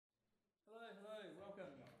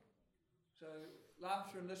So,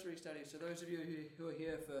 laughter and literary studies. So those of you who are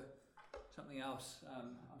here for something else,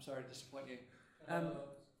 I'm sorry to disappoint you.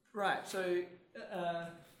 Right, so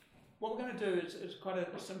what we're going to do is quite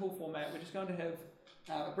a simple format. We're just going to have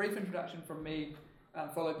a brief introduction from me,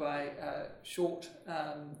 followed by short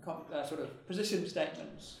sort of position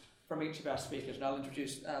statements from each of our speakers, and I'll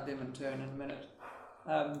introduce them in turn in a minute.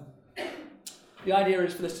 The idea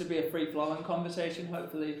is for this to be a free-flowing conversation,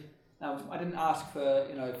 hopefully. I didn't ask for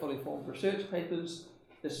fully formed research papers.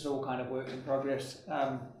 This is all kind of work in progress.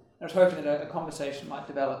 I was hoping that a conversation might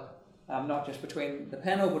develop, not just between the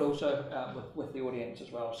panel, but also with the audience as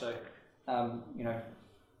well. So,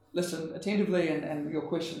 listen attentively, and your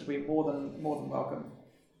questions will be more than welcome.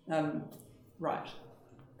 Right,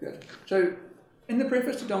 good. So, in the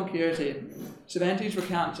preface to Don Quixote, Cervantes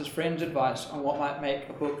recounts his friend's advice on what might make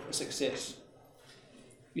a book a success.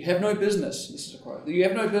 You have no business, this is a quote, you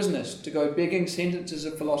have no business to go begging sentences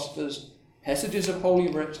of philosophers, passages of holy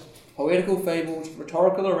writ, poetical fables,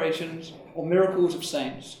 rhetorical orations, or miracles of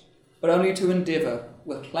saints, but only to endeavour,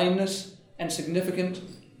 with plainness and significant,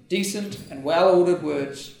 decent and well-ordered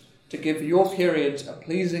words, to give your periods a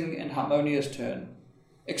pleasing and harmonious turn,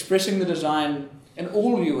 expressing the design in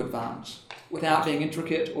all you advance, without being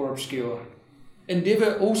intricate or obscure.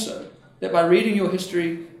 Endeavour also that by reading your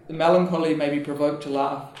history, the melancholy may be provoked to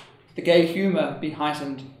laugh, the gay humour be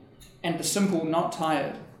heightened, and the simple not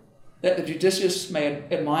tired, that the judicious may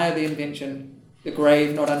admire the invention, the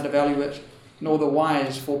grave not undervalue it, nor the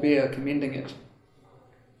wise forbear commending it.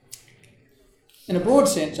 In a broad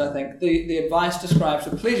sense, I think, the advice describes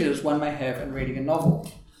the pleasures one may have in reading a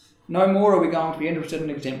novel. No more are we going to be interested in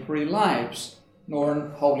exemplary lives, nor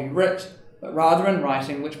in holy writ, but rather in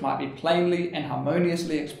writing which might be plainly and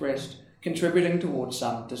harmoniously expressed, contributing towards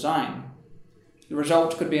some design. The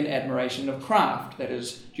result could be an admiration of craft, that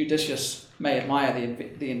is, judicious may admire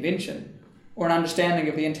the invention, or an understanding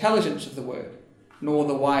of the intelligence of the work, nor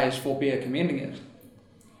the wise forbear commending it.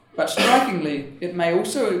 But strikingly, it may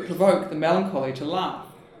also provoke the melancholy to laugh,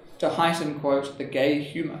 to heighten, quote, the gay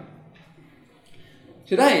humour.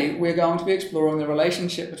 Today, we're going to be exploring the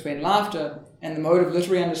relationship between laughter and the mode of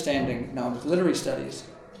literary understanding known as literary studies.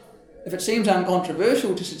 If it seems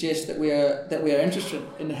uncontroversial to suggest that we are interested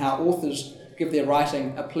in how authors give their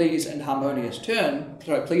writing a pleasing and harmonious turn,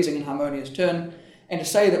 and to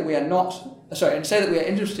say that we are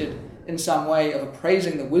interested in some way of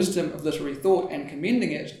appraising the wisdom of literary thought and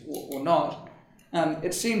commending it or not,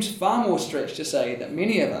 it seems far more stretched to say that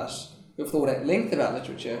many of us who have thought at length about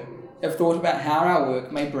literature have thought about how our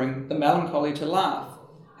work may bring the melancholy to laugh,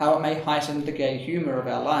 how it may heighten the gay humour of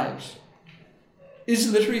our lives.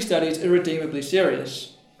 Is literary studies irredeemably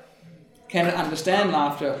serious? Can it understand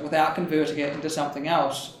laughter without converting it into something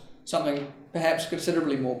else, something perhaps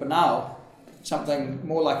considerably more banal, something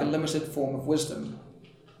more like a limited form of wisdom?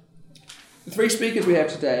 The three speakers we have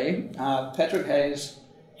today are Patrick Hayes,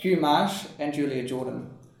 Huw Marsh, and Julia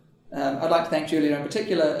Jordan. I'd like to thank Julia in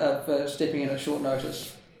particular for stepping in at short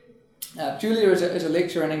notice. Julia is a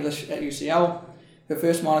lecturer in English at UCL. Her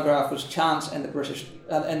first monograph was Chance and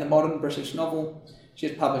the Modern British Novel. She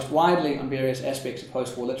has published widely on various aspects of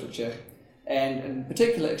post-war literature, and in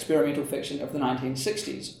particular experimental fiction of the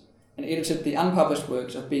 1960s, and edited the unpublished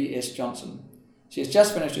works of B.S. Johnson. She has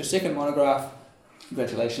just finished her second monograph,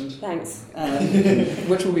 congratulations. Thanks.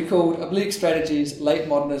 Which will be called Oblique Strategies, Late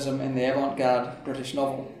Modernism and the Avant-Garde British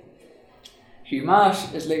Novel. Huw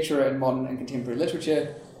Marsh is lecturer in modern and contemporary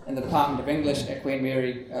literature in the Department of English at Queen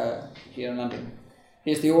Mary here in London.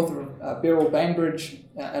 He is the author of Beryl Bainbridge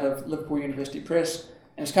out of Liverpool University Press,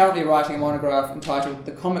 and is currently writing a monograph entitled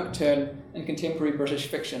The Comic Turn in Contemporary British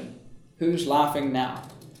Fiction, Who's Laughing Now?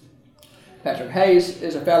 Patrick Hayes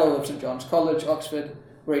is a fellow of St John's College, Oxford,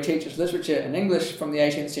 where he teaches literature in English from the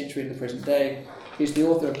 18th century to the present day. He's the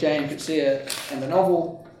author of J.M. Coetzee and the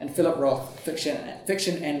Novel, and Philip Roth, Fiction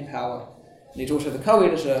and Power. And he's also the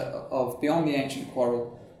co-editor of Beyond the Ancient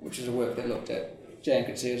Quarrel, which is a work that looked at J.M.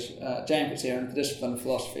 Coetzee and the discipline of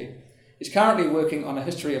philosophy. He's currently working on a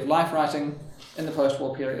history of life writing in the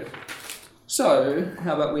post-war period. So,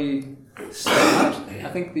 how about we start? I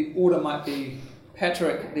think the order might be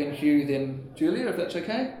Patrick, then Huw, then Julia, if that's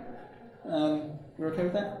okay. You're okay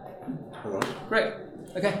with that? All right. Great.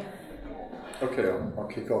 Okay. Okay, I'll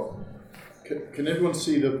kick off. Can everyone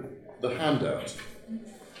see the handout?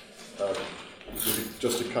 With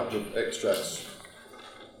just a couple of extracts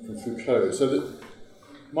from Foucault. So that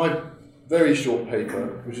my very short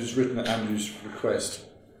paper, which is written at Andrew's request,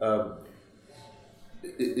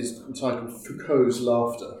 is entitled Foucault's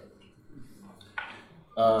Laughter.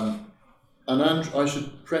 And I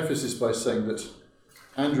should preface this by saying that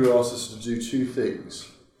Andrew asked us to do two things.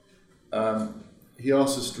 he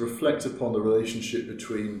asks us to reflect upon the relationship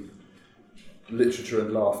between literature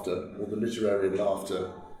and laughter, or the literary and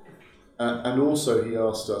laughter. And also he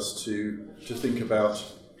asked us to think about,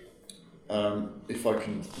 if I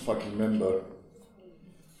can remember,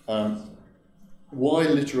 why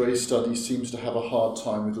literary study seems to have a hard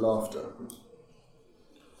time with laughter.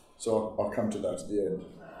 So I'll come to that at the end.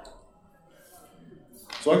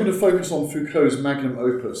 So I'm going to focus on Foucault's magnum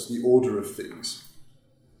opus, The Order of Things.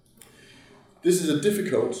 This is a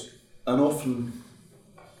difficult and often,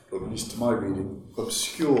 or at least to my reading,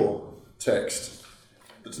 obscure text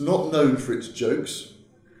that's not known for its jokes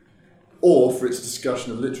or for its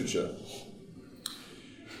discussion of literature.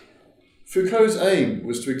 Foucault's aim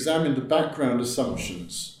was to examine the background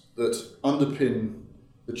assumptions that underpin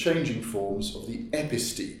the changing forms of the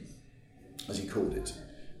episteme, as he called it.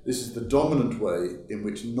 This is the dominant way in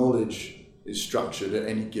which knowledge is structured at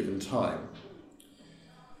any given time.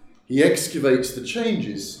 He excavates the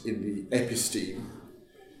changes in the episteme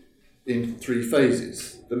in three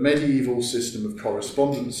phases: the medieval system of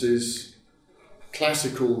correspondences,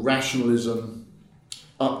 classical rationalism,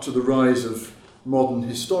 up to the rise of modern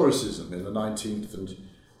historicism in the 19th and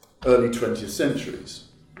early 20th centuries.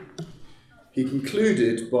 He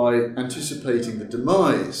concluded by anticipating the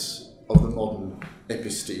demise of the modern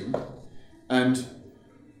episteme, and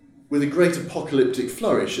with a great apocalyptic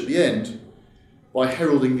flourish at the end, by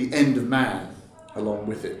heralding the end of man along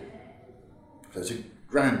with it. So it's a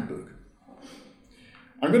grand book.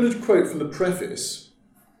 I'm going to quote from the preface,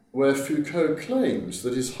 where Foucault claims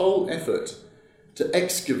that his whole effort to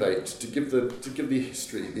excavate, to give the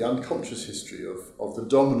history, the unconscious history of the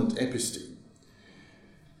dominant episteme,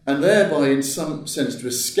 and thereby in some sense to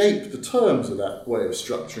escape the terms of that way of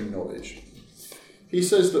structuring knowledge. He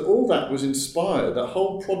says that all that was inspired, that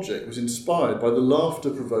whole project was inspired by the laughter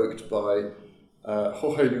provoked by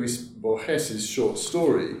Jorge Luis Borges' short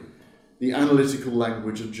story, The Analytical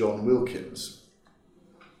Language of John Wilkins.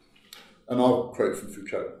 And I'll quote from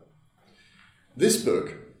Foucault. This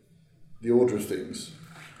book, The Order of Things,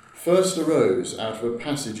 first arose out of a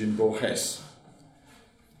passage in Borges,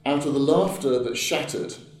 out of the laughter that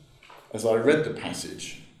shattered, as I read the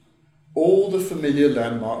passage, all the familiar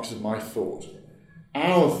landmarks of my thought,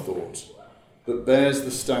 our thought, that bears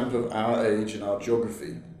the stamp of our age and our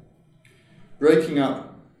geography, breaking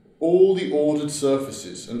up all the ordered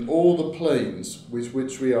surfaces and all the planes with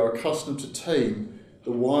which we are accustomed to tame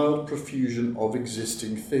the wild profusion of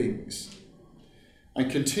existing things, and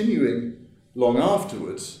continuing long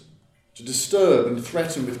afterwards to disturb and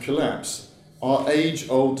threaten with collapse our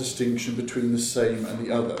age-old distinction between the same and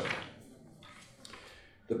the other.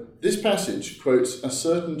 This passage quotes a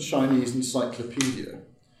certain Chinese encyclopedia.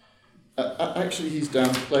 Actually, he's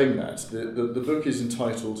downplaying that. The book is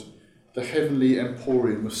entitled The Heavenly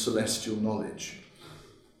Emporium of Celestial Knowledge.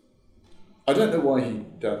 I don't know why he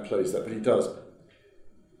downplays that, but he does.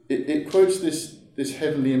 It quotes this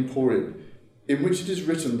heavenly emporium, in which it is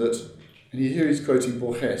written that, and here he's quoting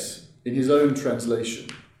Borges in his own translation,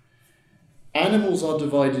 animals are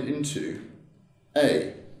divided into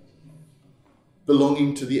A,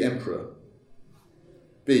 belonging to the emperor,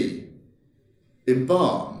 B,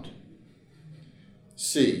 embalmed,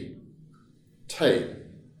 C, tame,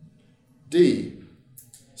 D,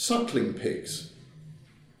 suckling pigs,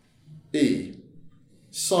 E,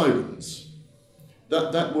 sirens.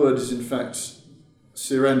 That word is in fact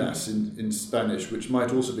sirenas in Spanish, which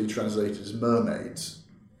might also be translated as mermaids.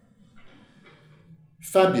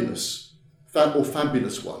 Fabulous, or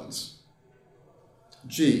fabulous ones.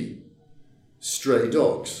 G, stray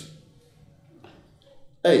dogs.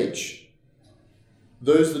 H,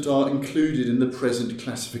 those that are included in the present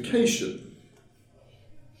classification.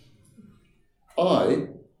 I,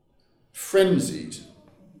 frenzied.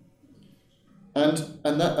 And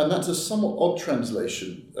that's a somewhat odd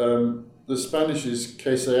translation. The Spanish is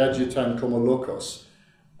que se agitan como locos.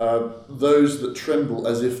 Those that tremble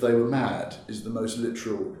as if they were mad is the most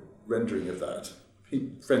literal rendering of that.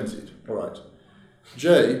 Frenzied, all right.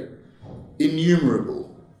 J,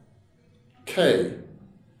 innumerable. K,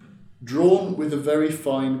 drawn with a very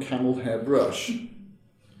fine camel hair brush.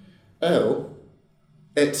 L,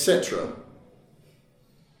 etc.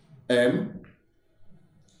 M,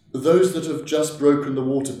 those that have just broken the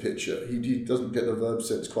water pitcher. He doesn't get the verb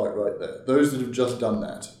sense quite right there. Those that have just done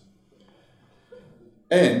that.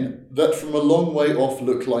 N, that from a long way off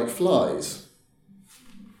look like flies.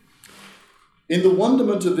 In the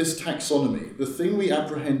wonderment of this taxonomy, the thing we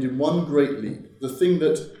apprehend in one great leap, the thing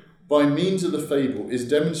that, by means of the fable, is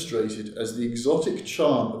demonstrated as the exotic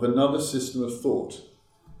charm of another system of thought,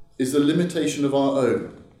 is the limitation of our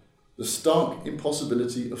own, the stark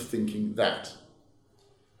impossibility of thinking that.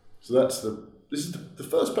 So this is the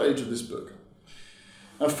first page of this book.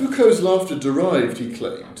 Now, Foucault's laughter derived, he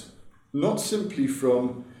claimed, not simply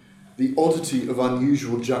from the oddity of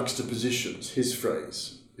unusual juxtapositions, his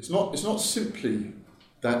phrase. It's not simply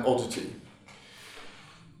that oddity.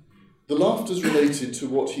 The laughter is related to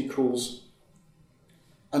what he calls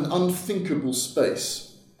an unthinkable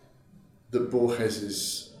space that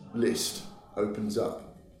Borges's list opens up.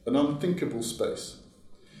 An unthinkable space.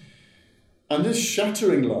 And this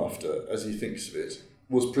shattering laughter, as he thinks of it,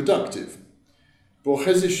 was productive.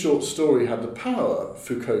 Borges's short story had the power,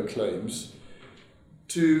 Foucault claims,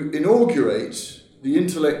 to inaugurate the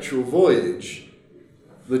intellectual voyage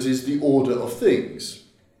that is the order of things.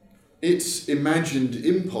 Its imagined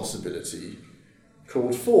impossibility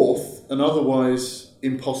called forth an otherwise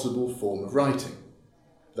impossible form of writing,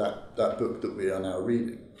 that book that we are now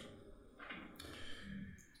reading.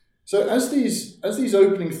 So as these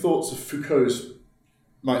opening thoughts of Foucault's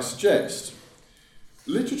might suggest,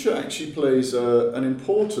 literature actually plays an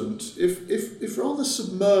important, if rather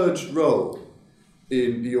submerged role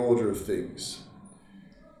in the order of things.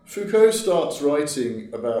 Foucault starts writing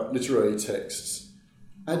about literary texts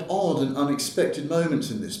at odd and unexpected moments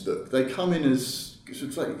in this book. They come in as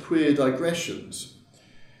sort of like queer digressions.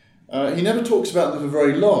 He never talks about them for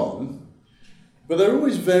very long, but they're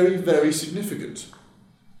always very, very significant.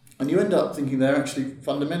 And you end up thinking they're actually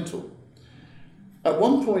fundamental. At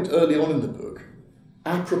one point early on in the book,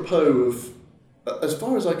 apropos of, as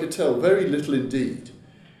far as I could tell, very little indeed,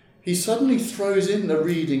 he suddenly throws in the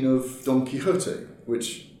reading of Don Quixote,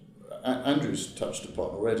 which Andrew's touched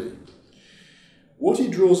upon already. What he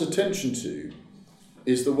draws attention to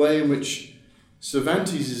is the way in which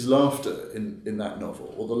Cervantes' laughter in that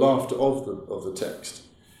novel, or the laughter of the text,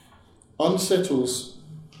 unsettles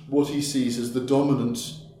what he sees as the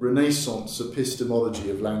dominant Renaissance epistemology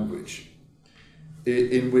of language,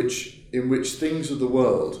 in which things of the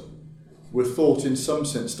world were thought in some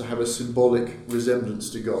sense to have a symbolic resemblance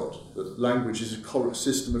to God, that language is a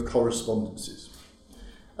system of correspondences.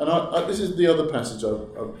 And this is the other passage I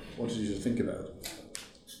wanted you to think about.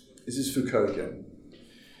 This is Foucault again.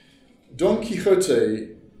 Don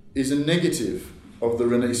Quixote is a negative of the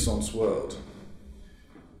Renaissance world.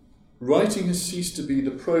 Writing has ceased to be the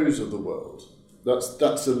prose of the world.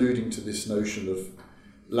 That's alluding to this notion of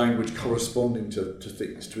language corresponding to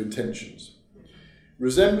things, to intentions.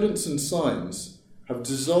 Resemblance and signs have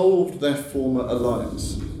dissolved their former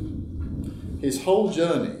alliance. His whole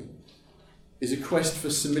journey is a quest for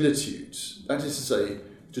similitudes, that is to say,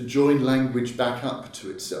 to join language back up to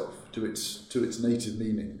itself, to its native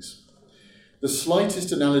meanings. The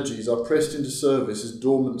slightest analogies are pressed into service as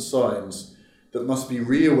dormant signs that must be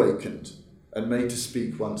reawakened and made to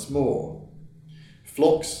speak once more.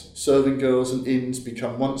 Flocks, serving girls and inns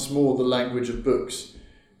become once more the language of books,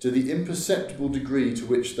 to the imperceptible degree to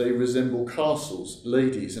which they resemble castles,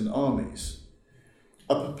 ladies and armies.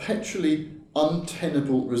 A perpetually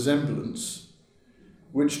untenable resemblance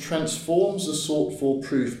which transforms the sought-for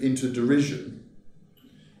proof into derision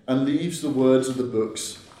and leaves the words of the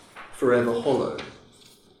books forever hollow.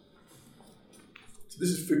 So this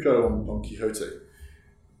is Foucault on Don Quixote.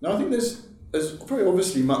 Now I think there's very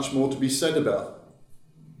obviously much more to be said about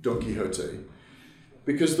Don Quixote,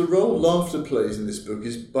 because the role laughter plays in this book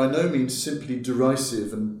is by no means simply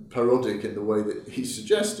derisive and parodic in the way that he's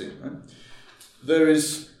suggesting. Right? There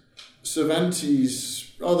is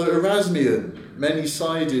Cervantes' rather Erasmian,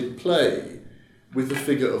 many-sided play with the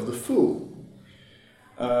figure of the fool.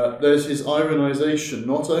 There's his ironisation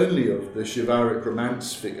not only of the chivalric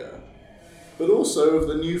romance figure, but also of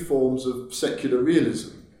the new forms of secular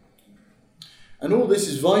realism. And all this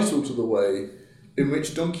is vital to the way in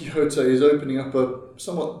which Don Quixote is opening up a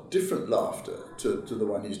somewhat different laughter to the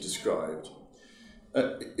one he's described.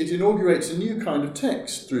 It inaugurates a new kind of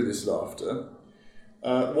text through this laughter,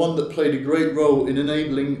 one that played a great role in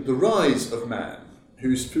enabling the rise of man,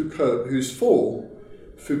 whose fall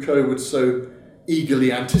Foucault would so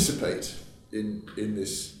eagerly anticipate in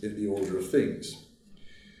the order of things.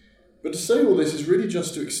 But to say all this is really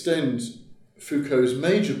just to extend Foucault's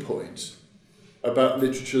major point about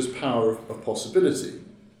literature's power of possibility.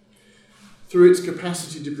 Through its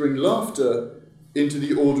capacity to bring laughter into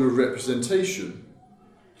the order of representation,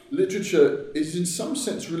 literature is in some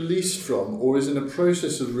sense released from, or is in a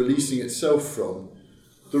process of releasing itself from,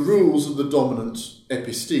 the rules of the dominant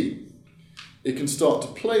episteme. It can start to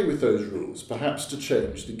play with those rules, perhaps to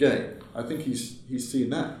change the game. I think he's seen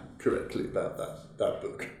that correctly about that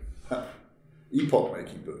book, that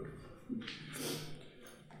epoch-making book.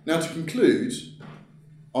 Now to conclude,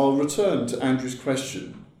 I'll return to Andrew's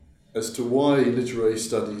question as to why literary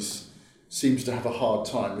studies seems to have a hard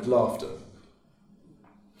time with laughter.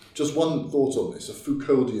 Just one thought on this, a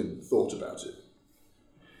Foucauldian thought about it.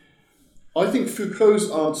 I think Foucault's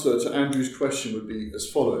answer to Andrew's question would be as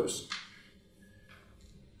follows.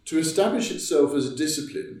 To establish itself as a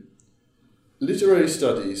discipline, literary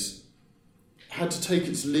studies had to take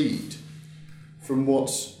its lead from what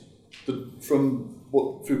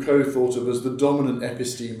Foucault thought of as the dominant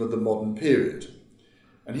episteme of the modern period,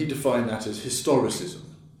 and he defined that as historicism.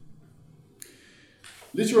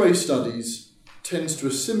 Literary studies tends to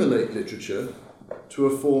assimilate literature to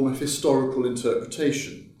a form of historical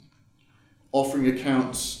interpretation, offering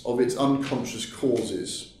accounts of its unconscious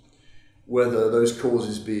causes, whether those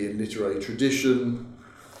causes be in literary tradition,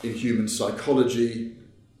 in human psychology,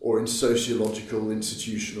 or in sociological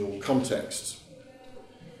institutional contexts.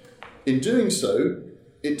 In doing so,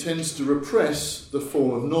 it tends to repress the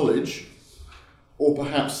form of knowledge, or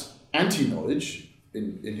perhaps anti-knowledge,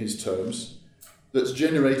 in his terms, that's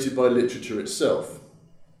generated by literature itself.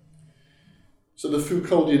 So the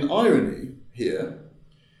Foucauldian irony here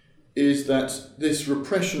is that this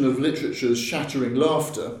repression of literature's shattering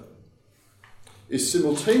laughter is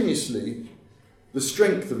simultaneously the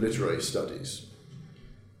strength of literary studies.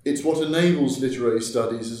 It's what enables literary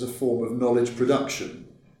studies as a form of knowledge production.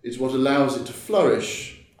 It's what allows it to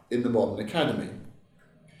flourish in the modern academy.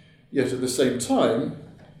 Yet at the same time,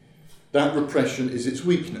 that repression is its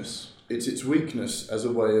weakness. It's its weakness as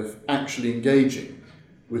a way of actually engaging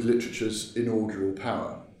with literature's inaugural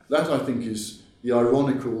power. That, I think, is the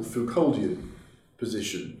ironical Foucauldian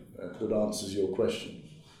position that answers your question.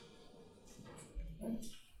 Thank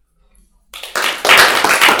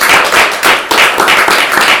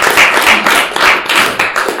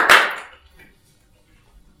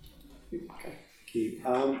you.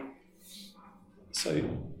 So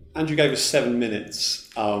Andrew gave us 7 minutes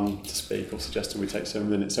to speak, or suggested we take 7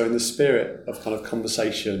 minutes. So in the spirit of kind of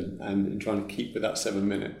conversation and in trying to keep with that 7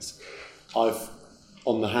 minutes, I've,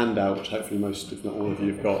 on the handout, which hopefully most, if not all of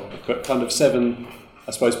you have got, I've got kind of 7,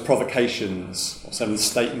 I suppose, provocations, or 7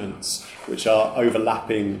 statements, which are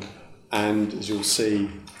overlapping and, as you'll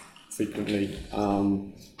see, frequently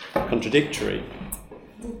contradictory.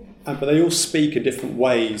 But they all speak in different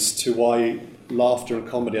ways to why laughter and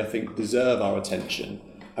comedy, I think, deserve our attention,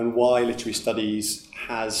 and why literary studies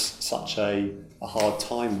has such a hard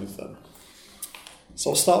time with them.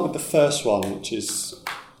 So I'll start with the first one, which is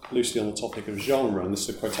loosely on the topic of genre, and this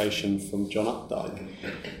is a quotation from John Updike.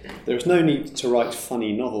 "There is no need to write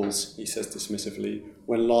funny novels," he says dismissively,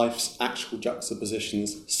 "when life's actual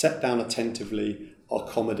juxtapositions, set down attentively, are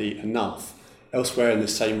comedy enough." Elsewhere in the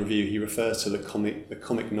same review, he refers to the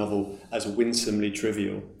comic novel as winsomely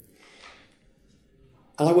trivial.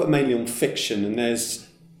 And I work mainly on fiction, and there's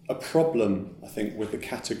a problem, I think, with the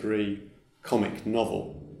category comic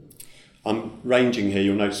novel. I'm ranging here,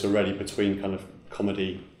 you'll notice already, between kind of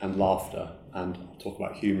comedy and laughter, and I'll talk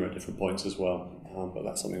about humour at different points as well, but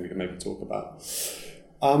that's something we can maybe talk about.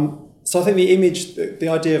 So I think the image, the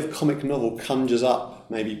idea of comic novel conjures up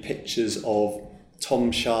maybe pictures of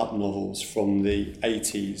Tom Sharp novels from the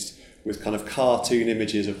 80s, with kind of cartoon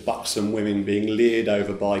images of buxom women being leered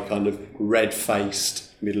over by kind of red-faced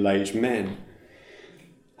middle-aged men.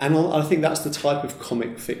 And I think that's the type of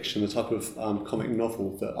comic fiction, the type of comic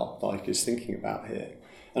novel that Updike is thinking about here.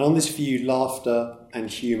 And on this view, laughter and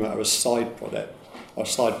humour are a side product,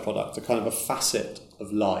 a kind of a facet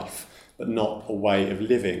of life, but not a way of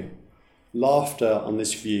living. Laughter, on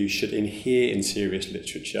this view, should inhere in serious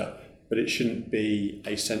literature, but it shouldn't be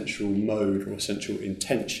a central mode or a central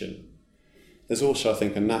intention. There's also, I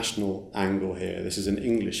think, a national angle here. This is an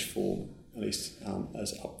English form, at least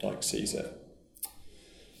as Updike sees it.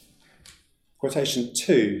 Quotation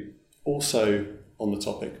 2, also on the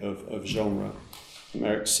topic of genre, from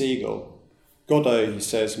Eric Siegel. "Godot," he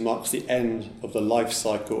says, "marks the end of the life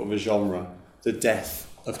cycle of a genre, the death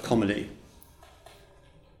of comedy."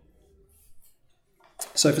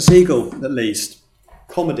 So for Siegel, at least,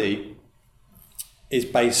 comedy is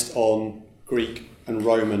based on Greek and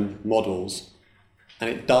Roman models, and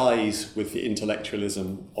it dies with the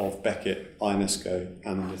intellectualism of Beckett, Ionesco,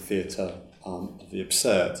 and the theatre of the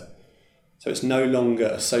absurd. So it's no longer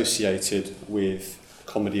associated with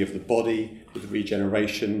comedy of the body, with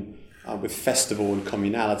regeneration, with festival and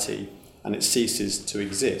communality, and it ceases to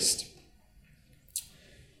exist.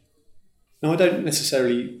 Now, I don't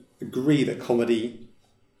necessarily agree that comedy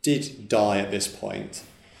did die at this point,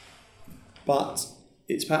 but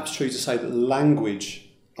it's perhaps true to say that the language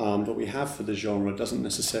that we have for the genre doesn't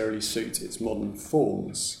necessarily suit its modern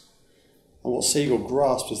forms. And what Siegel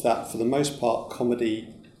grasped is that, for the most part,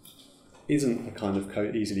 comedy isn't a kind of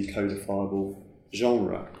easily codifiable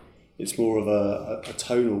genre. It's more of a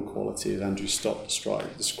tonal quality, as Andrew Stott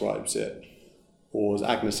describes it, or as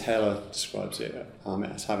Agnes Heller describes it,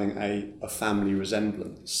 as having a family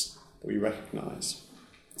resemblance that we recognise.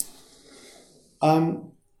 But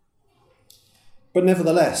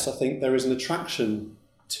nevertheless, I think there is an attraction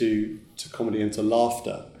to comedy and to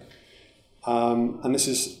laughter. And this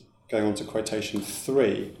is going on to quotation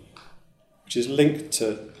 3, which is linked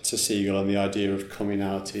to Siegel and the idea of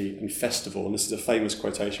communality and festival. And this is a famous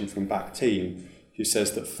quotation from Bakhtin, who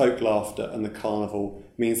says that folk laughter and the carnival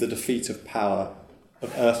means the defeat of power,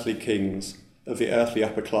 of earthly kings, of the earthly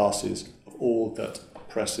upper classes, of all that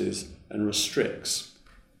oppresses and restricts.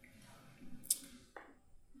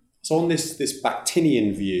 So on this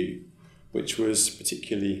Bakhtinian view, which was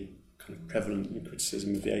particularly kind of prevalent in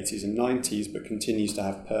criticism of the 80s and 90s, but continues to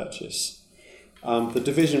have purchase, the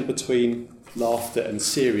division between laughter and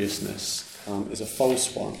seriousness is a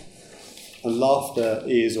false one. And laughter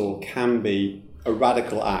is or can be a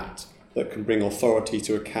radical act that can bring authority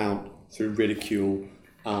to account through ridicule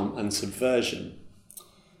and subversion.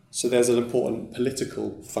 So there's an important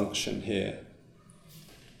political function here.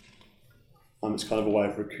 It's kind of a way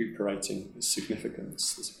of recuperating the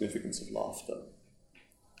significance of laughter.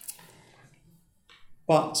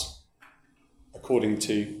 But, according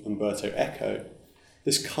to Umberto Eco,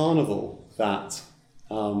 this carnival that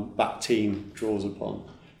Bakhtin draws upon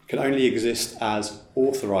can only exist as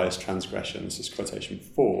authorised transgressions, this is quotation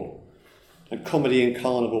 4. And comedy and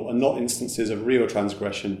carnival are not instances of real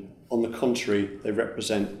transgression. On the contrary, they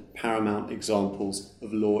represent paramount examples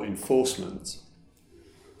of law enforcement.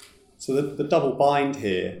 So the double bind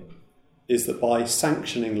here is that by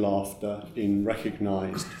sanctioning laughter in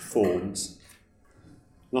recognised forms,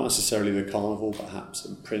 not necessarily the carnival, perhaps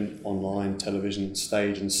in print, online, television,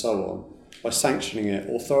 stage and so on, by sanctioning it,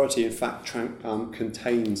 authority in fact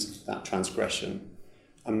contains that transgression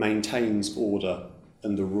and maintains order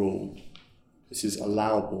and the rule. This is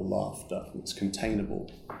allowable laughter, it's containable.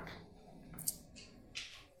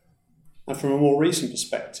 And from a more recent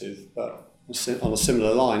perspective, but on a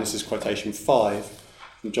similar line, this is quotation 5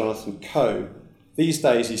 from Jonathan Coe. These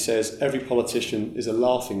days, he says, every politician is a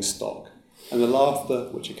laughing stock, and the laughter,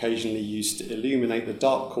 which occasionally used to illuminate the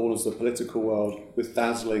dark corners of the political world with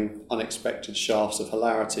dazzling, unexpected shafts of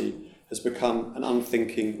hilarity, has become an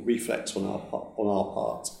unthinking reflex on our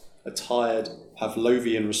part, a tired,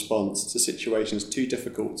 Pavlovian response to situations too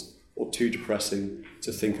difficult or too depressing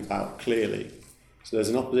to think about clearly. So there's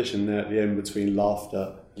an opposition there at the end between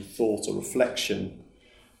laughter and thought or reflection.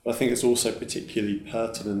 But I think it's also particularly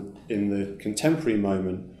pertinent in the contemporary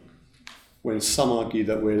moment when some argue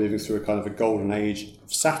that we're living through a kind of a golden age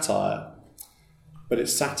of satire, but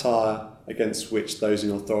it's satire against which those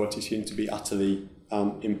in authority seem to be utterly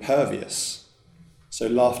impervious. So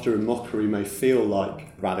laughter and mockery may feel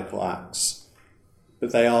like radical acts,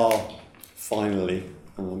 but they are, finally,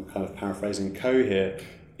 kind of paraphrasing Coe here,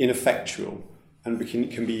 ineffectual, and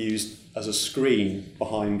can be used as a screen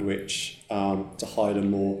behind which to hide a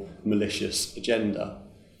more malicious agenda.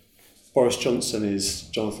 Boris Johnson is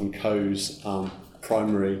Jonathan Coe's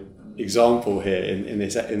primary example here in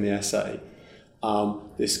the essay.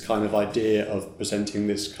 This kind of idea of presenting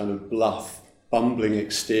this kind of bluff, bumbling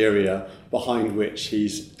exterior behind which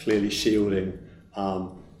he's clearly shielding,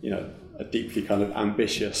 a deeply kind of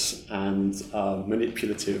ambitious and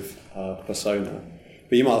manipulative persona.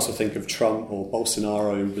 But you might also think of Trump or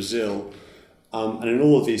Bolsonaro in Brazil. And in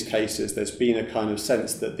all of these cases, there's been a kind of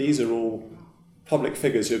sense that these are all public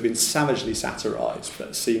figures who have been savagely satirised,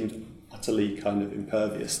 but seemed utterly kind of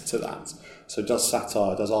impervious to that. So does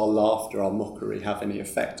satire, does our laughter, our mockery have any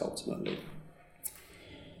effect ultimately?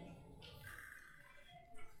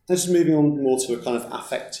 This is moving on more to a kind of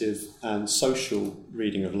affective and social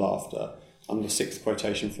reading of laughter. And the 6th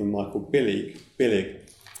quotation from Michael Billig.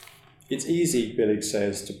 It's easy, Billig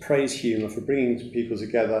says, to praise humour for bringing people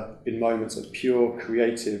together in moments of pure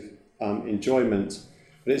creative enjoyment,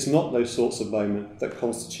 but it's not those sorts of moments that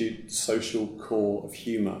constitute the social core of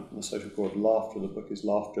humour. And the social core of laughter, the book is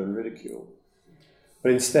Laughter and Ridicule.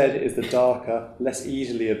 But instead it is the darker, less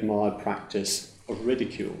easily admired practice of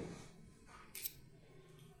ridicule.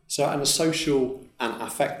 So at a social and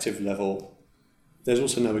affective level, there's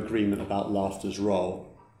also no agreement about laughter's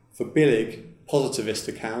role. For Billig, positivist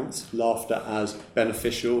accounts laughter as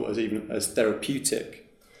beneficial, as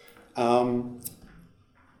therapeutic.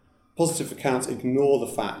 Positive accounts ignore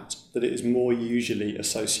the fact that it is more usually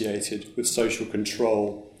associated with social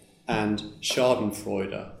control and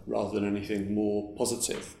Schadenfreude rather than anything more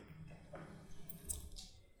positive.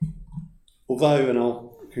 Although, and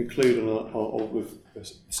I'll conclude with the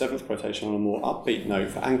seventh quotation on a more upbeat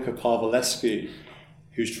note for Anka Pavlescu,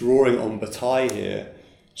 who's drawing on Bataille here.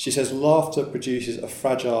 She says, laughter produces a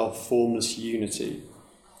fragile, formless unity.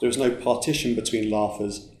 There is no partition between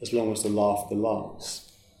laughers as long as the laughter lasts.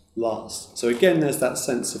 So again, there's that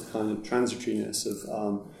sense of kind of transitoriness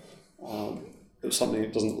of something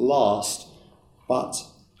that doesn't last, but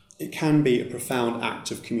it can be a profound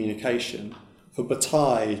act of communication. For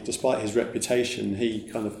Bataille, despite his reputation, he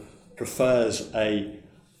kind of prefers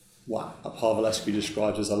what Pavlescu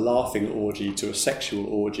describes as a laughing orgy to a sexual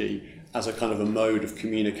orgy as a kind of a mode of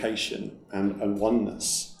communication and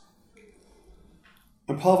oneness.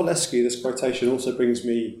 And Pavlescu, this quotation also brings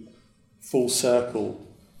me full circle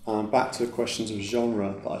back to the questions of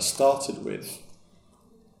genre that I started with.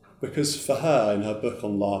 Because for her, in her book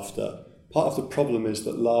on laughter, part of the problem is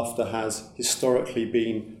that laughter has historically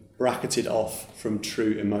been bracketed off from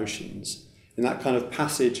true emotions. In that kind of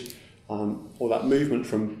passage, or that movement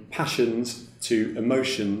from passions to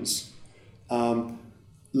emotions,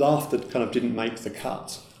 laughter kind of didn't make the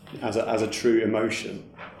cut as a true emotion.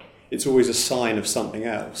 It's always a sign of something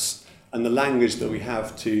else. And the language that we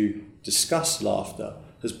have to discuss laughter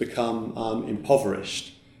has become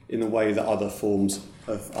impoverished in a way that other forms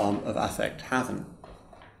of affect haven't.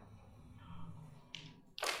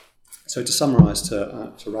 So to summarise,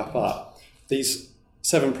 to wrap up, to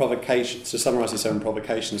summarise these 7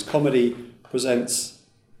 provocations, comedy presents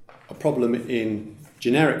a problem in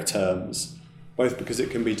generic terms, both because it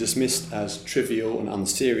can be dismissed as trivial and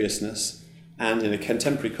unseriousness, and in a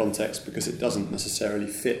contemporary context because it doesn't necessarily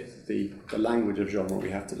fit the language of genre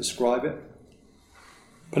we have to describe it.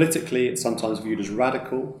 Politically, it's sometimes viewed as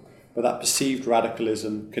radical, but that perceived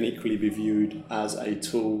radicalism can equally be viewed as a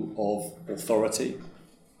tool of authority,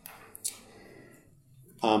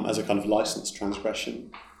 as a kind of licensed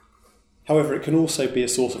transgression. However, it can also be a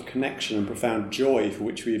source of connection and profound joy for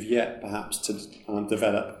which we have yet perhaps to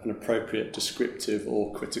develop an appropriate descriptive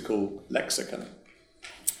or critical lexicon.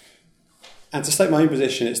 And to state my own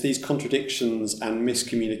position, it's these contradictions and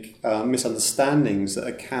misunderstandings that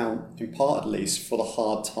account, in part at least, for the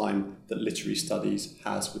hard time that literary studies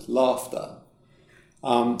has with laughter.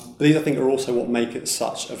 But these, I think, are also what make it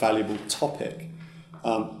such a valuable topic.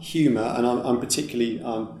 Humour, and I'm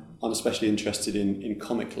especially interested in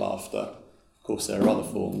comic laughter. Of course, there are other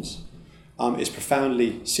forms. Is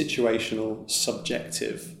profoundly situational,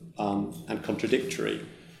 subjective, and contradictory.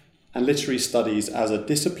 And literary studies as a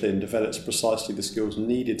discipline develops precisely the skills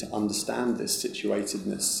needed to understand this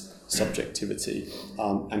situatedness, subjectivity,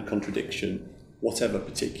 and contradiction, whatever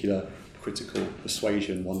particular critical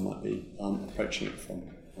persuasion one might be approaching it from.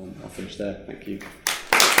 I'll finish there. Thank you.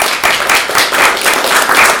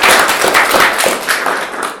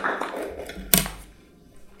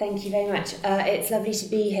 Thank you very much. It's lovely to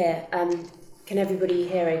be here. Can everybody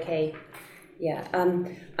hear okay? Yeah.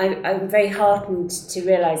 I'm very heartened to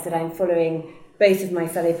realise that I'm following both of my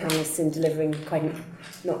fellow panellists in delivering quite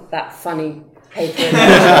not that funny paper.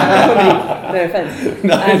 No offence.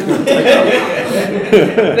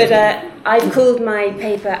 But I've called my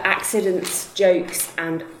paper Accidents, Jokes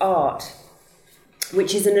and Art,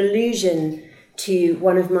 which is an allusion to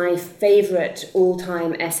one of my favourite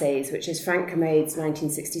all-time essays, which is Frank Commode's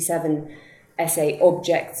 1967 essay,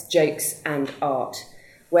 Objects, Jokes and Art,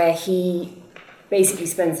 where he basically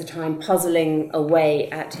spends the time puzzling away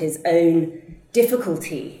at his own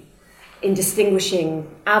difficulty in distinguishing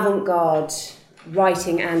avant-garde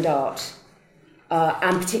writing and art,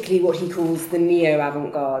 and particularly what he calls the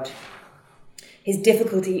neo-avant-garde. His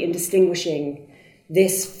difficulty in distinguishing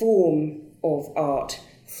this form of art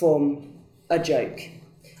from a joke.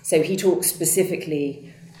 So he talks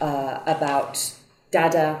specifically about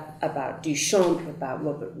Dada, about Duchamp, about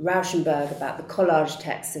Robert Rauschenberg, about the collage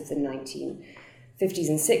texts of the 1950s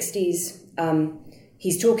and 60s.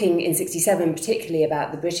 He's talking in 67 particularly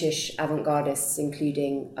about the British avant-gardists,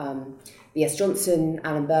 including B.S. Johnson,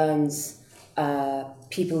 Alan Burns,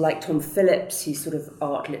 people like Tom Phillips, whose sort of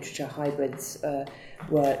art-literature hybrids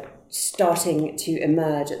were starting to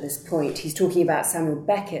emerge at this point. He's talking about Samuel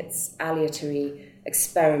Beckett's aleatory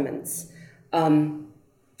experiments. And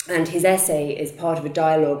his essay is part of a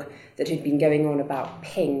dialogue that had been going on about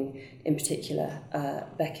Ping, in particular,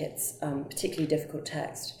 Beckett's particularly difficult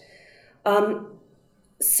text.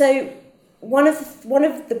 So one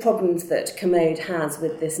of the problems that Commode has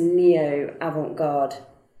with this neo-avant-garde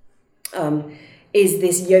is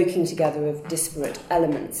this yoking together of disparate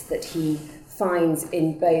elements that he finds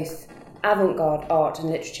in both avant-garde art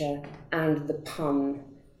and literature and the pun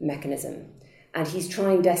mechanism. And he's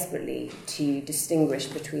trying desperately to distinguish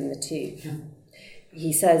between the two.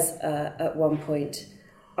 He says at one point,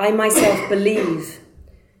 I myself believe,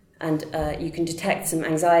 and you can detect some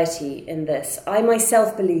anxiety in this, I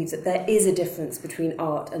myself believe that there is a difference between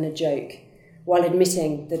art and a joke, while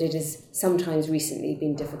admitting that it has sometimes recently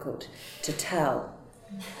been difficult to tell.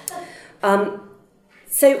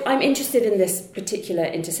 So I'm interested in this particular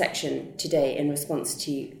intersection today in response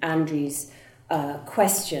to Andrew's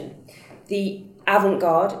question. The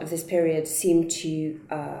avant-garde of this period seemed to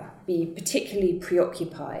be particularly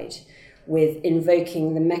preoccupied with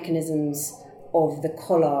invoking the mechanisms of the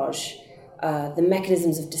collage, the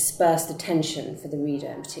mechanisms of dispersed attention for the reader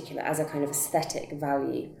in particular, as a kind of aesthetic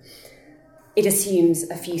value. It assumes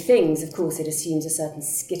a few things. Of course, it assumes a certain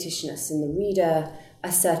skittishness in the reader,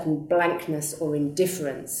 a certain blankness or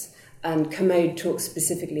indifference. And Commode talks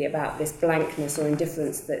specifically about this blankness or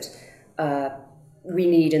indifference that we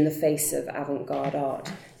need in the face of avant-garde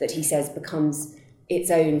art, that he says becomes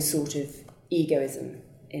its own sort of egoism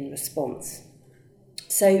in response.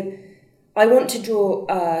 So I want to draw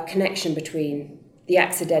a connection between the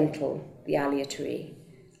accidental, the aleatory,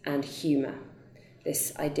 and humour,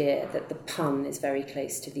 this idea that the pun is very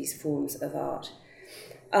close to these forms of art.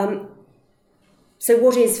 So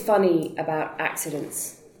what is funny about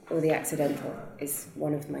accidents or the accidental is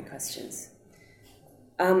one of my questions.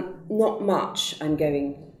 Not much, I'm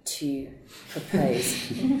going to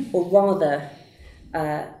propose, or rather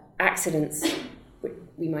accidents,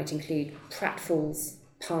 we might include pratfalls,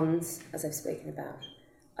 puns, as I've spoken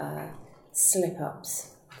about,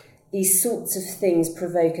 slip-ups. These sorts of things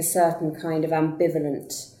provoke a certain kind of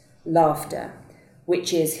ambivalent laughter,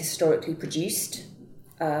 which is historically produced,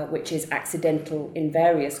 which is accidental in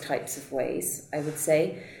various types of ways, I would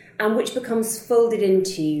say, and which becomes folded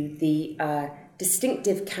into the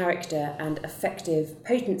distinctive character and effective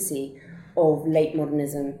potency of late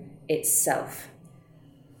modernism itself.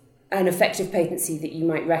 An effective potency that you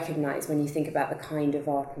might recognise when you think about the kind of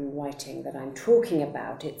art and writing that I'm talking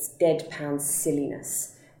about. Its deadpan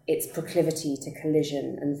silliness, its proclivity to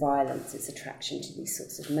collision and violence, its attraction to these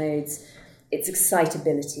sorts of modes, its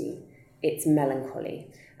excitability, its melancholy.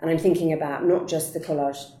 And I'm thinking about not just the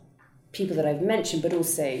collage people that I've mentioned, but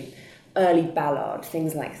also early ballad,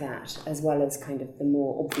 things like that, as well as kind of the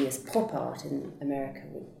more obvious pop art in America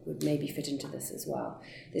would maybe fit into this as well.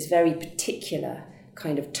 This very particular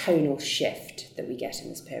kind of tonal shift that we get in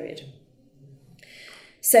this period.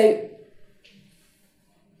 So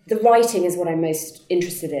the writing is what I'm most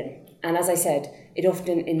interested in. And as I said, it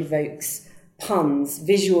often invokes puns,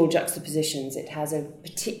 visual juxtapositions. It has a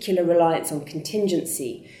particular reliance on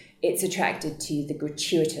contingency. It's attracted to the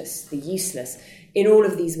gratuitous, the useless. In all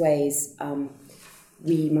of these ways,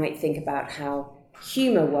 we might think about how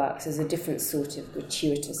humour works as a different sort of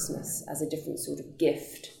gratuitousness, as a different sort of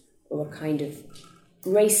gift, or a kind of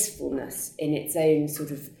gracefulness in its own sort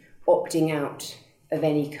of opting out of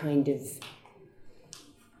any kind of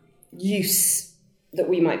use that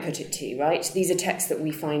we might put it to, right? These are texts that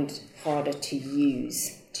we find harder to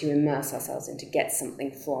use, to immerse ourselves in, to get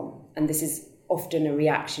something from. And this is often a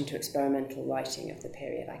reaction to experimental writing of the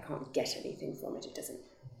period. I can't get anything from it. It doesn't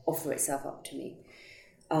offer itself up to me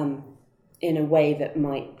in a way that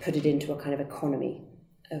might put it into a kind of economy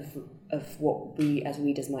of what we as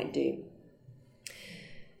readers might do.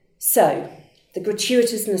 So, the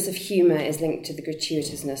gratuitousness of humour is linked to the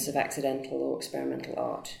gratuitousness of accidental or experimental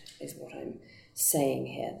art, is what I'm saying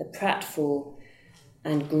here. The pratfall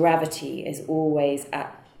and gravity is always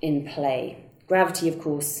in play. Gravity, of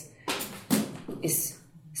course, is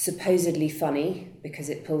supposedly funny because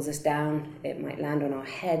it pulls us down, it might land on our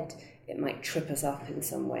head, it might trip us up in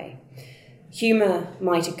some way. Humour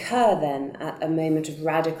might occur then at a moment of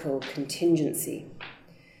radical contingency.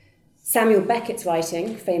 Samuel Beckett's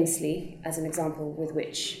writing, famously, as an example with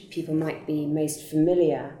which people might be most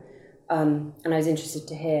familiar, and I was interested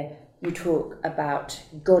to hear you talk about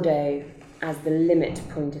Godot as the limit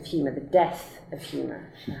point of humour, the death of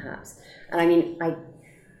humour, perhaps. And I mean,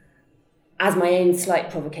 as my own slight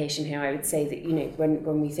provocation here, I would say that, you know,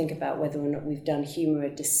 when we think about whether or not we've done humour a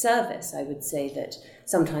disservice, I would say that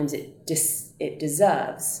sometimes it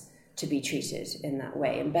deserves to be treated in that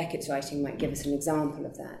way. And Beckett's writing might give us an example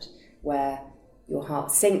of that, where your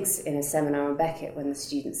heart sinks in a seminar on Beckett when the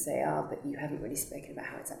students say, but you haven't really spoken about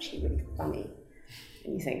how it's actually really funny.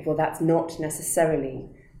 And you think, well, that's not necessarily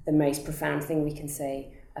the most profound thing we can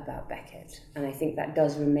say about Beckett. And I think that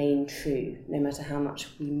does remain true, no matter how much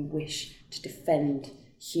we wish to defend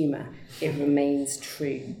humour, it remains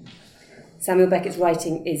true. Samuel Beckett's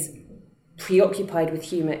writing is preoccupied with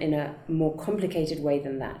humour in a more complicated way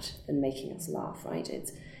than that, than making us laugh, right?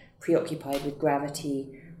 It's preoccupied with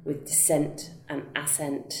gravity, with descent and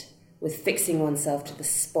ascent, with fixing oneself to the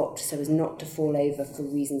spot so as not to fall over for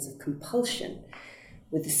reasons of compulsion,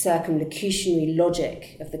 with the circumlocutionary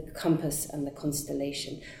logic of the compass and the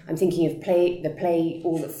constellation. I'm thinking of the play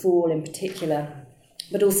All That Fall in particular,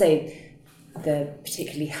 but also the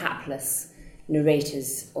particularly hapless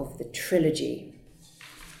narrators of the trilogy.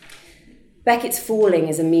 Beckett's falling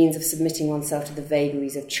is a means of submitting oneself to the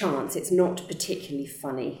vagaries of chance. It's not particularly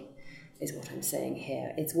funny, is what I'm saying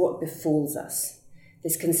here. It's what befalls us.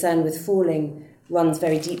 This concern with falling runs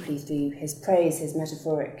very deeply through his prose, his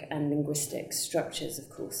metaphoric and linguistic structures, of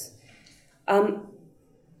course. And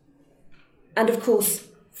of course,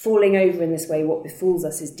 falling over in this way, what befalls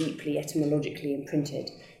us, is deeply etymologically imprinted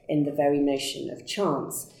in the very notion of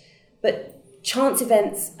chance. But chance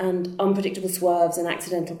events and unpredictable swerves and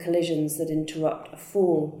accidental collisions that interrupt a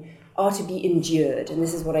fall are to be endured, and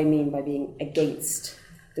this is what I mean by being against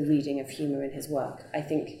the reading of humour in his work. I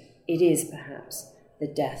think it is perhaps the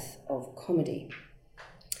death of comedy.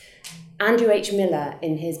 Andrew H. Miller,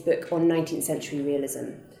 in his book on 19th century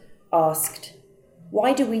realism, asked,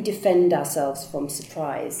 why do we defend ourselves from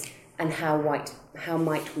surprise, and how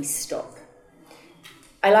might we stop?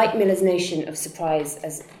 I like Miller's notion of surprise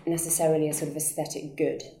as necessarily a sort of aesthetic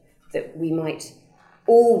good, that we might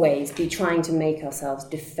always be trying to make ourselves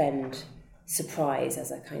defend surprise as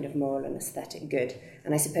a kind of moral and aesthetic good.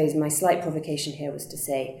 And I suppose my slight provocation here was to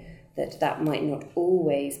say that might not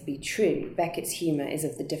always be true. Beckett's humour is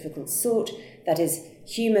of the difficult sort, that is,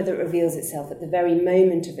 humour that reveals itself at the very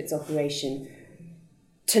moment of its operation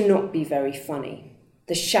to not be very funny.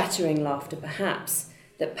 The shattering laughter, perhaps,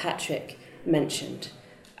 that Patrick mentioned,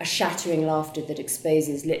 a shattering laughter that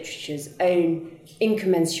exposes literature's own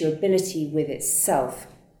incommensurability with itself.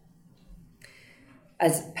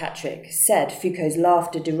 As Patrick said, Foucault's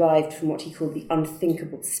laughter derived from what he called the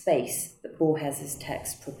unthinkable space that Borges's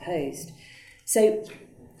text proposed. So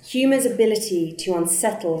humour's ability to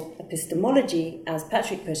unsettle epistemology, as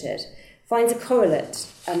Patrick put it, finds a correlate,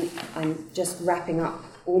 and I'm just wrapping up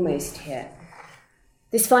almost here.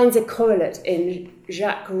 This finds a correlate in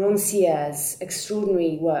Jacques Rancière's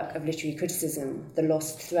extraordinary work of literary criticism, The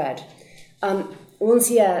Lost Thread.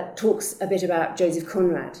 Rancière talks a bit about Joseph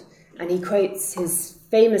Conrad, and he quotes his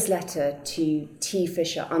famous letter to T.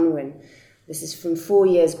 Fisher Unwin. This is from 4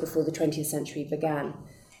 years before the 20th century began.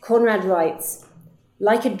 Conrad writes,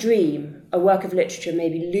 like a dream, a work of literature may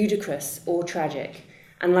be ludicrous or tragic,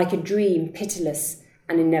 and like a dream, pitiless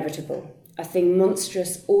and inevitable, a thing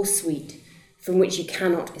monstrous or sweet, from which you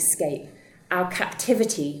cannot escape. Our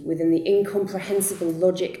captivity within the incomprehensible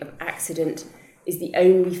logic of accident is the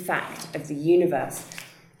only fact of the universe.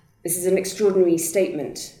 This is an extraordinary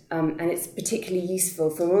statement, and it's particularly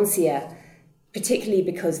useful for Rancière, particularly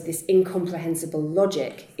because this incomprehensible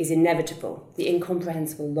logic is inevitable, the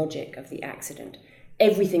incomprehensible logic of the accident.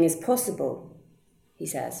 Everything is possible, he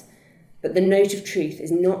says, but the note of truth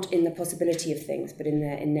is not in the possibility of things, but in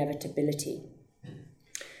their inevitability.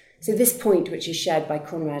 So this point, which is shared by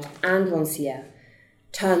Conrad and Rancière,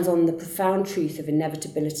 turns on the profound truth of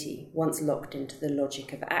inevitability once locked into the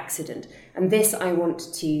logic of accident. And this, I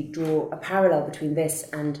want to draw a parallel between this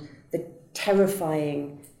and the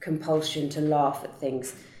terrifying compulsion to laugh at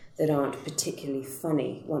things that aren't particularly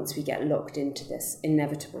funny once we get locked into this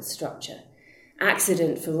inevitable structure.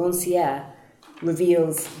 Accident, for Rancière,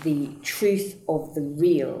 reveals the truth of the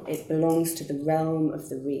real. It belongs to the realm of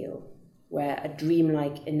the real, where a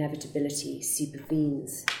dreamlike inevitability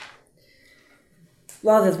supervenes,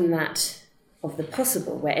 rather than that of the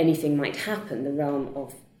possible, where anything might happen, the realm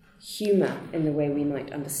of humour in the way we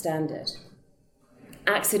might understand it.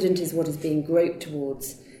 Accident is what is being groped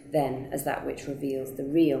towards then as that which reveals the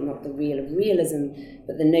real, not the real of realism,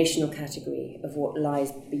 but the notional category of what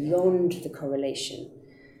lies beyond the correlation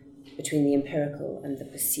between the empirical and the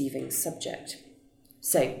perceiving subject.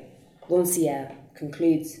 So, Rancière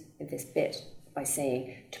concludes this bit by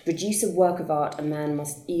saying, to produce a work of art, a man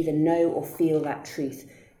must either know or feel that truth,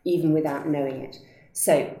 even without knowing it.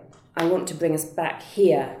 So I want to bring us back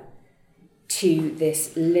here to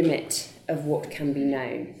this limit of what can be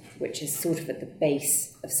known, which is sort of at the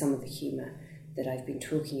base of some of the humour that I've been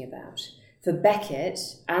talking about. For Beckett,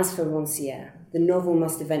 as for Rancière, the novel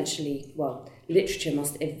must literature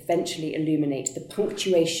must eventually illuminate the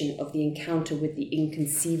punctuation of the encounter with the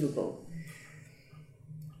inconceivable.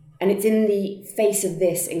 And it's in the face of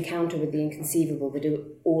this encounter with the inconceivable that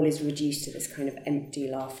all is reduced to this kind of empty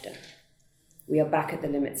laughter. We are back at the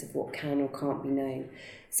limits of what can or can't be known.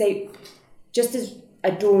 So just as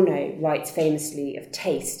Adorno writes famously of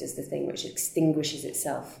taste as the thing which extinguishes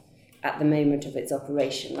itself at the moment of its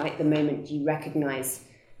operation, right? The moment you recognise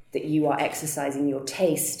that you are exercising your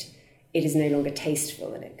taste it is no longer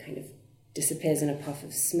tasteful and it kind of disappears in a puff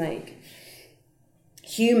of smoke.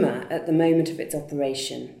 Humour at the moment of its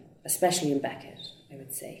operation, especially in Beckett, I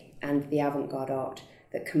would say, and the avant-garde art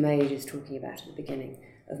that Commode is talking about at the beginning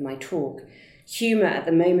of my talk, humour at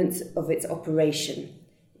the moment of its operation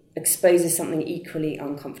exposes something equally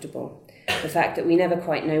uncomfortable. The fact that we never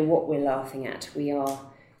quite know what we're laughing at. We are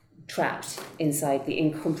trapped inside the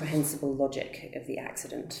incomprehensible logic of the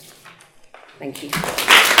accident. Thank you.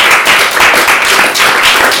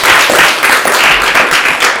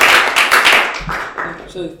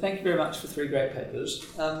 So thank you very much for 3 great papers.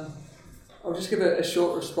 I'll just give a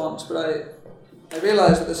short response, but I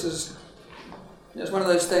realise that this is it's one of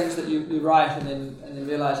those things that you write and then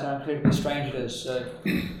realise how incredibly strange it is. So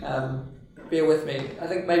bear with me. I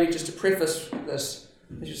think maybe just to preface this,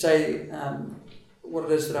 I should say what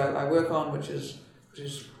it is that I work on, which is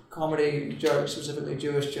comedy jokes, specifically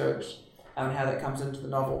Jewish jokes, and how that comes into the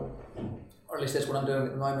novel, or at least that's what I'm doing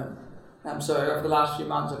at the moment. So over the last few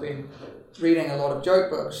months, I've been reading a lot of joke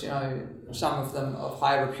books. Some of them of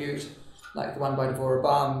high repute, like the one by Devorah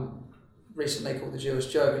Baum, recently called The Jewish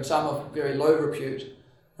Joke, and some of very low repute,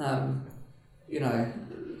 sort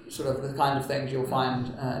of the kind of things you'll find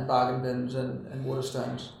in bargain bins and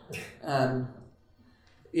Waterstones.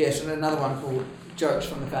 Yes, and another one called Jokes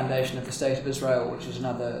from the Foundation of the State of Israel, which is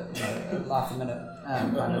another laugh-a-minute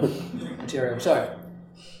kind of material. So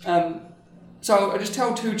I just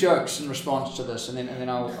tell 2 jokes in response to this, and then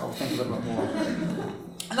I'll think a little bit more.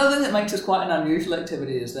 Another thing that makes this quite an unusual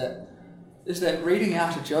activity is that reading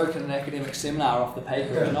out a joke in an academic seminar off the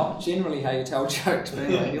paper is not generally how you tell jokes, but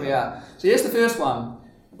anyway, here we are. So here's the first one.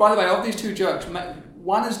 By the way, of these 2 jokes,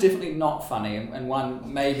 one is definitely not funny, and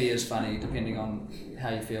one maybe is funny, depending on how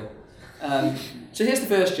you feel. So here's the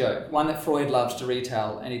first joke, one that Freud loves to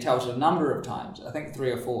retell, and he tells it a number of times, I think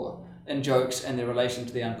 3 or 4, in jokes and their relation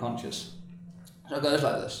to the unconscious. So it goes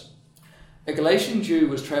like this. A Galatian Jew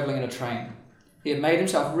was travelling in a train. He had made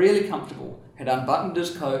himself really comfortable, had unbuttoned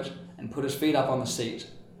his coat, and put his feet up on the seat.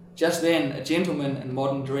 Just then, a gentleman in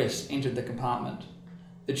modern dress entered the compartment.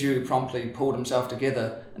 The Jew promptly pulled himself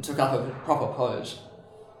together and took up a proper pose.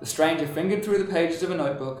 The stranger fingered through the pages of a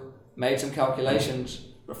notebook, made some calculations,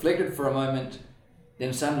 reflected for a moment,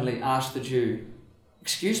 then suddenly asked the Jew,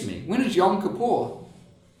 "Excuse me, when is Yom Kippur?"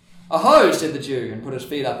 "Aho," said the Jew, and put his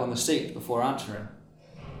feet up on the seat before answering.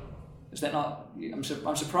 Is that not... I'm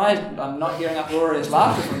surprised I'm not hearing uproarious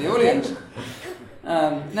laughter from the audience.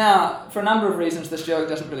 Now, for a number of reasons, this joke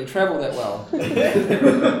doesn't really travel that well.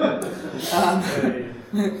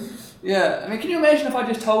 Yeah, I mean, can you imagine if I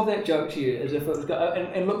just told that joke to you as if it was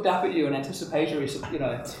and looked up at you in anticipatory,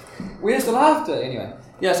 where's the laughter? Anyway,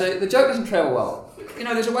 yeah, so the joke doesn't travel well.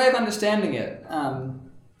 There's a way of understanding it.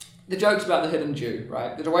 The joke's about the hidden Jew,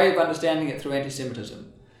 right? There's a way of understanding it through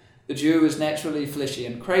anti-Semitism. The Jew is naturally fleshy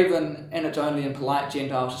and craven, and it's only in polite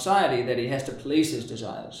Gentile society that he has to police his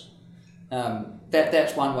desires.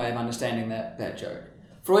 That's one way of understanding that joke.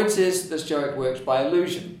 Freud says this joke works by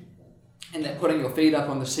illusion, and that putting your feet up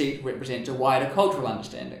on the seat represents a wider cultural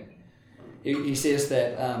understanding. He says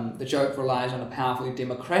that the joke relies on a powerfully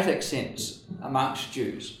democratic sense amongst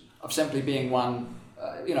Jews of simply being one,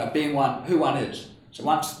 who one is. So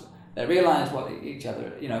once they realise what each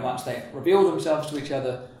other, once they reveal themselves to each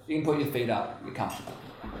other, you can put your feet up, you're comfortable.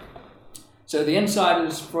 So the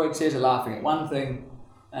insiders, Freud says, are laughing at one thing,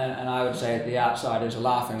 and I would say the outsiders are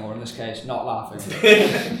laughing, or in this case, not laughing,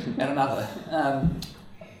 at another.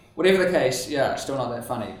 Whatever the case, yeah, it's still not that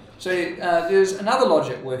funny. So there's another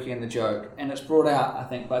logic working in the joke, and it's brought out, I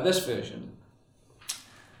think, by this version.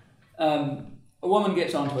 A woman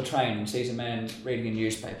gets onto a train and sees a man reading a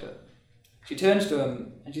newspaper. She turns to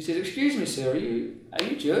him and she says, "Excuse me, sir, are you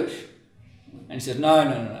Jewish?" And he says, No,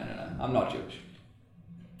 I'm not Jewish.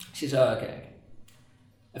 She says, "Oh, okay."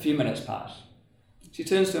 A few minutes pass. She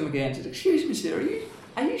turns to him again and says, "Excuse me, sir,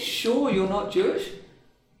 are you sure you're not Jewish?"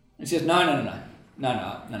 And he says, No, I'm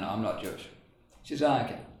not Jewish. She says, "Oh,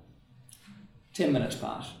 okay." 10 minutes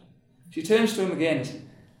pass. She turns to him again and says,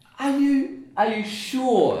 Are you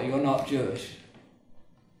sure you're not Jewish?"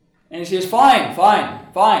 And he says, Fine,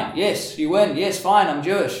 yes, you win, yes, fine, I'm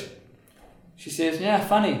Jewish. She says, "Yeah,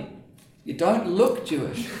 funny, you don't look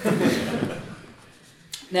Jewish."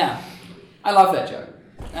 Now, I love that joke.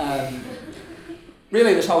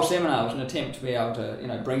 Really, this whole seminar was an attempt to be able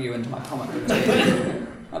to, bring you into my comic routine.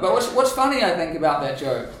 But what's funny, I think, about that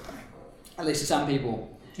joke, at least to some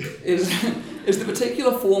people, is the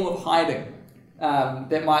particular form of hiding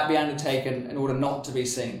that might be undertaken in order not to be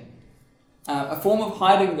seen. A form of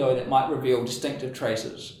hiding, though, that might reveal distinctive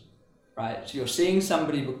traces, right? So you're seeing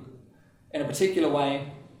somebody in a particular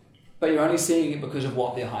way, but you're only seeing it because of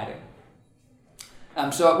what they're hiding.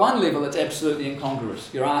 So at one level, it's absolutely incongruous.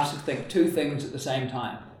 You're asked to think two things at the same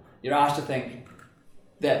time. You're asked to think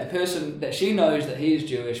that the person, that she knows that he is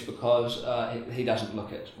Jewish because he doesn't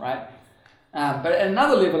look it, right? But at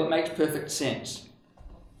another level, it makes perfect sense.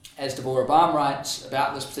 As Devorah Baum writes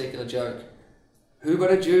about this particular joke, who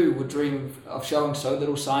but a Jew would dream of showing so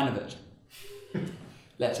little sign of it?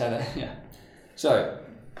 That's how that, yeah. So,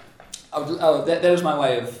 that is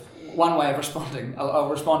my one way of responding. I'll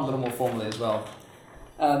respond a little more formally as well.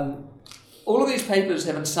 All of these papers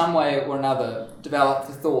have in some way or another developed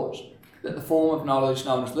the thought that the form of knowledge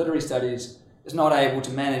known as literary studies is not able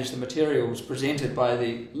to manage the materials presented by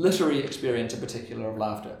the literary experience in particular of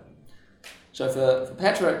laughter. So for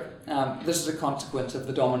Patrick, this is a consequence of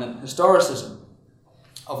the dominant historicism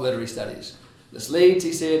of literary studies. This leads,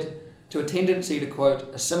 he said, to a tendency to,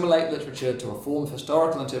 quote, assimilate literature to a form of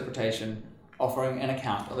historical interpretation offering an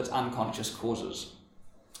account of its unconscious causes.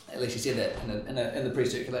 At least he said that in the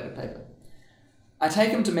pre-circulated paper. I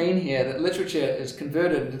take him to mean here that literature is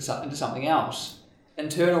converted into something else,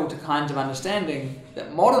 internal to kinds of understanding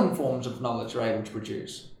that modern forms of knowledge are able to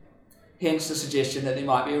produce. Hence the suggestion that there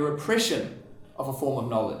might be a repression of a form of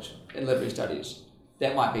knowledge in literary studies.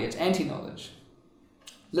 That might be its anti-knowledge.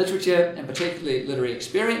 Literature, and particularly literary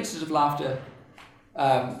experiences of laughter,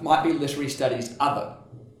 might be literary studies other.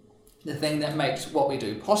 The thing that makes what we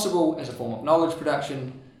do possible as a form of knowledge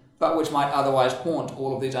production, but which might otherwise haunt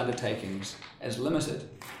all of these undertakings as limited.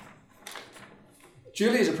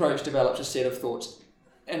 Julie's approach develops a set of thoughts,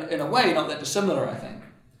 in a way not that dissimilar, I think.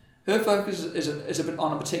 Her focus is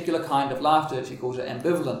on a particular kind of laughter. She calls it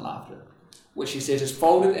ambivalent laughter, which she says is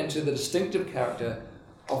folded into the distinctive character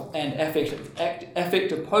and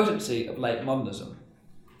affective potency of late modernism.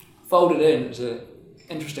 Folded in is an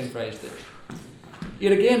interesting phrase there.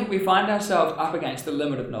 Yet again, we find ourselves up against the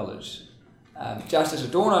limit of knowledge. Just as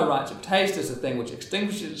Adorno writes of taste as a thing which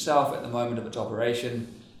extinguishes itself at the moment of its operation,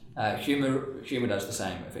 humour does the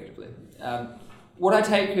same, effectively. What I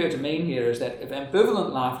take her to mean here is that if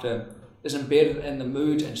ambivalent laughter is embedded in the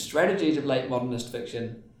moods and strategies of late modernist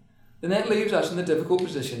fiction, then that leaves us in the difficult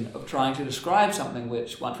position of trying to describe something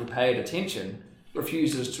which, once we pay it attention,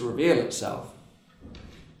 refuses to reveal itself.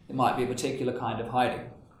 It might be a particular kind of hiding,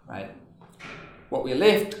 right? What we're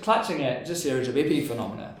left clutching at is a series of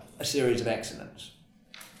epiphenomena, a series of accidents.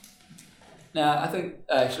 Now, I think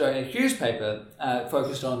Huw's paper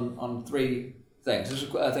focused on three things. This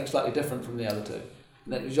is, I think, slightly different from the other two.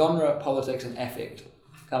 That genre, politics, and affect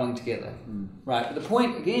coming together, right? But the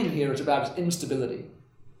point, again, here is about its instability.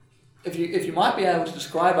 If you might be able to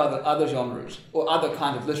describe other genres or other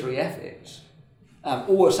kind of literary affects,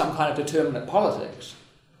 or some kind of determinate politics,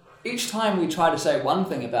 each time we try to say one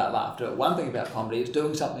thing about laughter, one thing about comedy, it's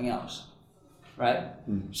doing something else, right?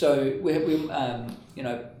 So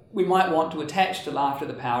we might want to attach to laughter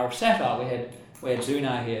the power of satire. We had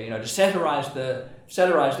Zuna here, to satirize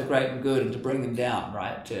the great and good and to bring them down,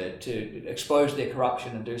 right? To expose their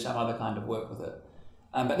corruption and do some other kind of work with it.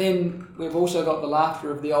 But then we've also got the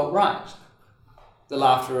laughter of the alt-right, the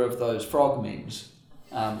laughter of those frog memes,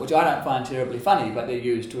 which I don't find terribly funny, but they're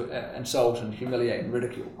used to insult and humiliate and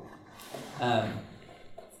ridicule.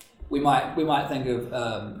 We might think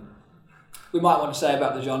of we might want to say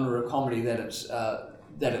about the genre of comedy that it's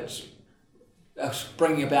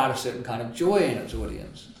bringing about a certain kind of joy in its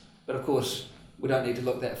audience. But of course, we don't need to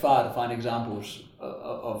look that far to find examples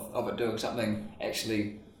of it doing something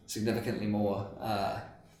actually significantly more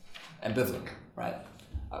ambivalent, right?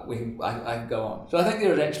 I can go on. So I think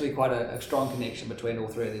there is actually quite a strong connection between all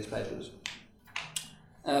three of these papers.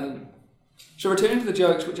 So returning to the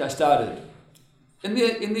jokes which I started, in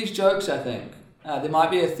these jokes, I think, there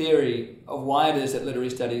might be a theory of why it is that literary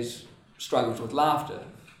studies struggles with laughter.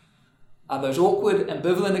 Those awkward,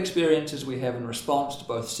 ambivalent experiences we have in response to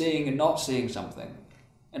both seeing and not seeing something,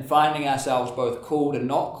 and finding ourselves both called and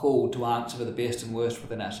not called to answer for the best and worst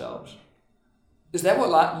within ourselves. Is that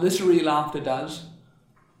what literary laughter does?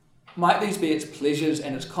 Might these be its pleasures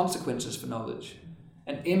and its consequences for knowledge?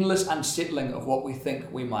 An endless unsettling of what we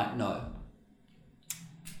think we might know.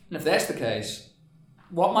 And if that's the case,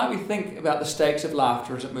 what might we think about the stakes of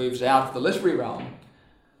laughter as it moves out of the literary realm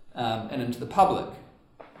and into the public?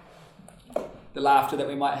 The laughter that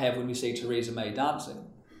we might have when we see Theresa May dancing.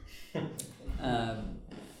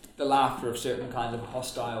 The laughter of certain kinds of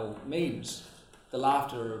hostile memes. The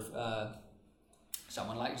laughter of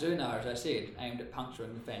someone like Zuna, as I said, aimed at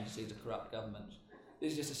puncturing the fantasies of corrupt governments.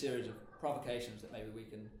 This is just a series of provocations that maybe we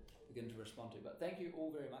can begin to respond to. But thank you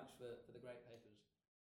all very much for the great papers.